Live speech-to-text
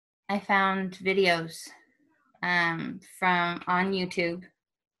I found videos from on YouTube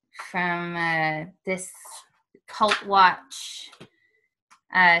from this cult watch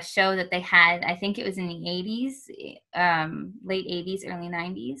show that they had. I think it was in the 80s, late 80s, early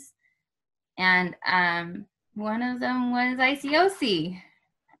 90s. And one of them was ICOC.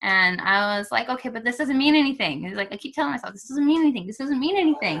 And I was like, okay, but this doesn't mean anything. It's like, I keep telling myself, this doesn't mean anything. This doesn't mean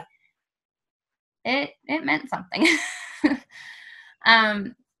anything. It meant something.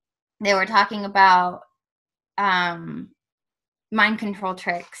 They were talking about mind control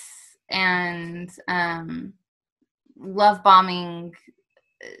tricks and love bombing,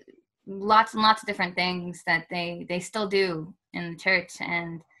 lots and lots of different things that they still do in the church.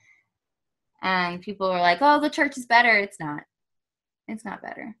 And people were like, oh, the church is better. It's not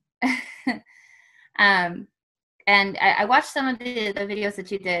better. And I watched some of the videos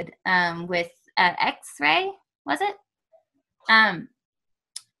that you did with X-Ray, was it?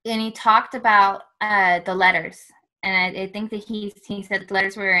 And he talked about the letters, and I think that he said the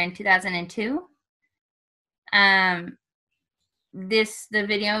letters were in 2002. The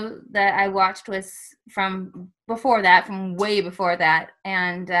video that I watched was from before that, from way before that,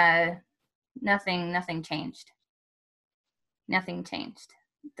 and nothing changed. Nothing changed.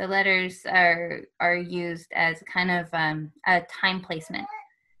 The letters are used as kind of a time placement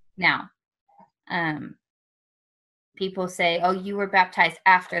now. People say, oh, you were baptized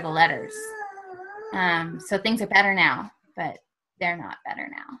after the letters. So things are better now, but they're not better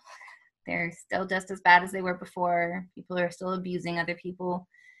now. They're still just as bad as they were before. People are still abusing other people.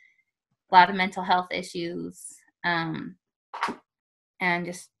 A lot of mental health issues. And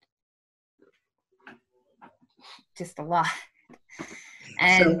just a lot.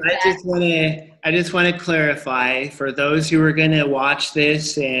 And so I just want to clarify for those who are going to watch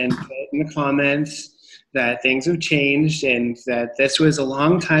this and put in the comments that things have changed and that this was a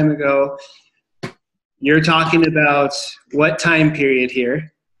long time ago. You're talking about what time period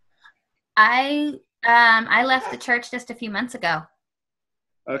here? I left the church just a few months ago.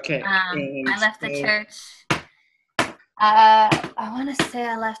 Okay. I left the church. I want to say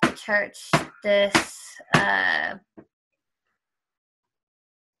I left the church this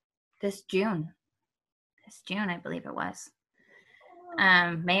June. This June, I believe it was.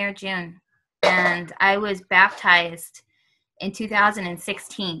 May or June. And I was baptized in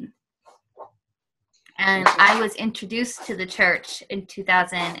 2016. And I was introduced to the church in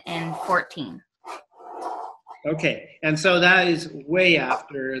 2014. Okay, and so that is way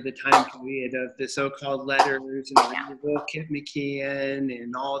after the time period of the so-called letters and Kit McKeon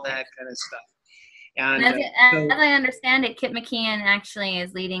and all that kind of stuff. And as I understand it, Kit McKeon actually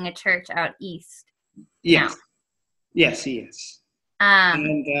is leading a church out east. Yes, now. Yes, he is.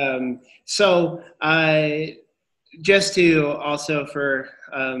 So just to also for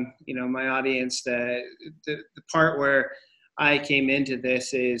my audience, the part where I came into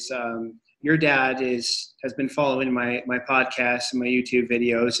this is your dad has been following my podcast and my YouTube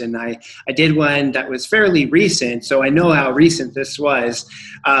videos, and I did one that was fairly recent, so I know how recent this was,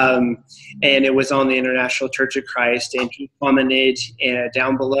 and it was on the International Church of Christ, and he commented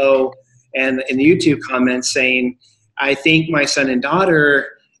down below and in the YouTube comments saying, I think my son and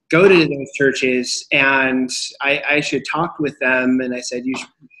daughter go to those churches and I should talk with them. And I said, you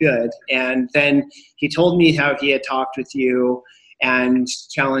should. And then he told me how he had talked with you and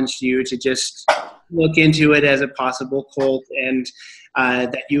challenged you to just look into it as a possible cult, and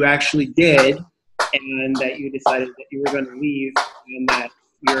that you actually did, and that you decided that you were going to leave, and that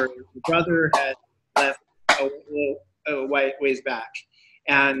your brother had left a ways back.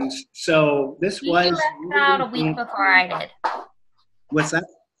 And so this was... He left about a week before I did. What's that?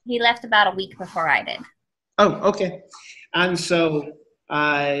 He left about a week before I did. Oh, okay. And so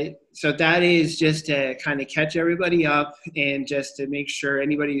so that is just to kind of catch everybody up, and just to make sure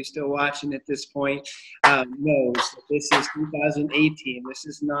anybody who's still watching at this point knows that this is 2018. This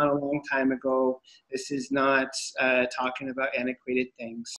is not a long time ago. This is not talking about antiquated things.